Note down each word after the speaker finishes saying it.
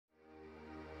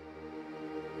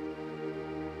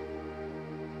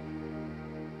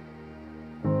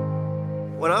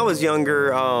When I was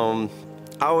younger, I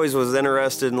always was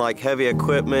interested in like heavy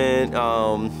equipment,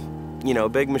 you know,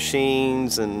 big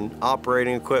machines and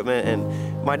operating equipment,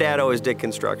 and my dad always did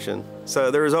construction. So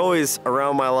there was always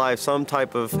around my life some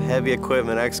type of heavy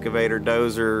equipment, excavator,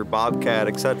 dozer, bobcat,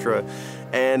 etc.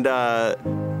 And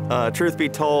truth be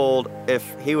told,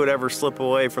 if he would ever slip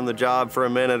away from the job for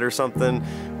a minute or something,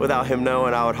 without him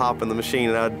knowing, I would hop in the machine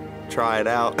and I'd try it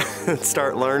out and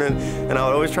start learning. And I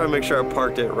would always try to make sure I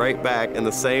parked it right back in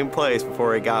the same place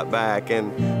before he got back.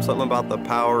 And something about the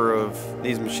power of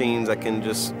these machines that can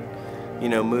just, you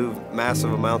know, move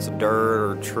massive amounts of dirt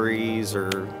or trees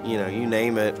or, you know, you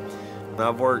name it. And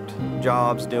I've worked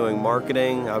jobs doing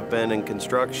marketing, I've been in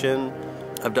construction,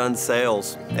 I've done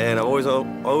sales, and I've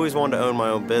always wanted to own my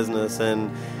own business. And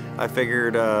I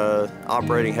figured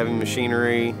operating heavy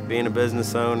machinery, being a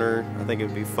business owner, I think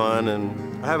it'd be fun. And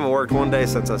I haven't worked one day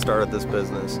since I started this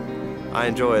business. I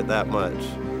enjoy it that much.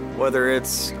 Whether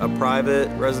it's a private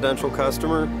residential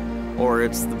customer or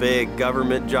it's the big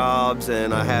government jobs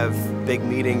and I have big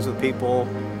meetings with people,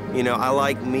 you know, I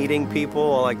like meeting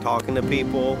people, I like talking to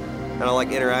people, and I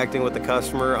like interacting with the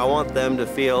customer. I want them to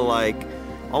feel like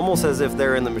almost as if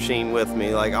they're in the machine with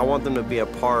me. Like, I want them to be a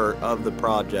part of the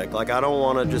project. Like, I don't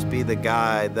want to just be the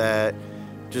guy that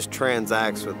just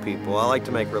transacts with people. I like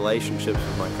to make relationships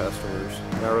with my customers,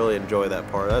 and I really enjoy that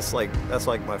part. That's like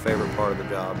my favorite part of the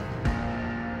job.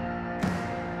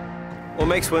 What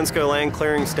makes Winsco Land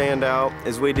Clearing stand out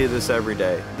is we do this every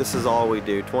day. This is all we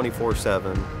do,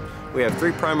 24/7. We have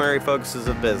 3 primary focuses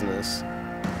of business: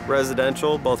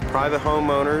 residential, both private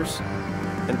homeowners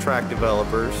and tract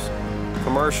developers;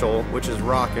 commercial, which is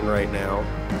rocking right now;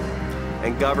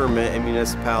 and government and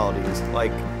municipalities,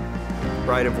 like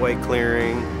right-of-way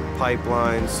clearing,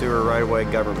 pipelines, sewer right-of-way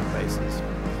government bases.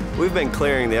 We've been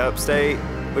clearing the upstate.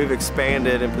 We've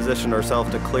expanded and positioned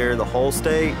ourselves to clear the whole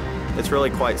state. It's really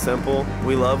quite simple.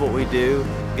 We love what we do,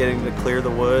 getting to clear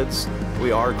the woods.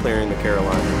 We are clearing the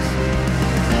Carolinas.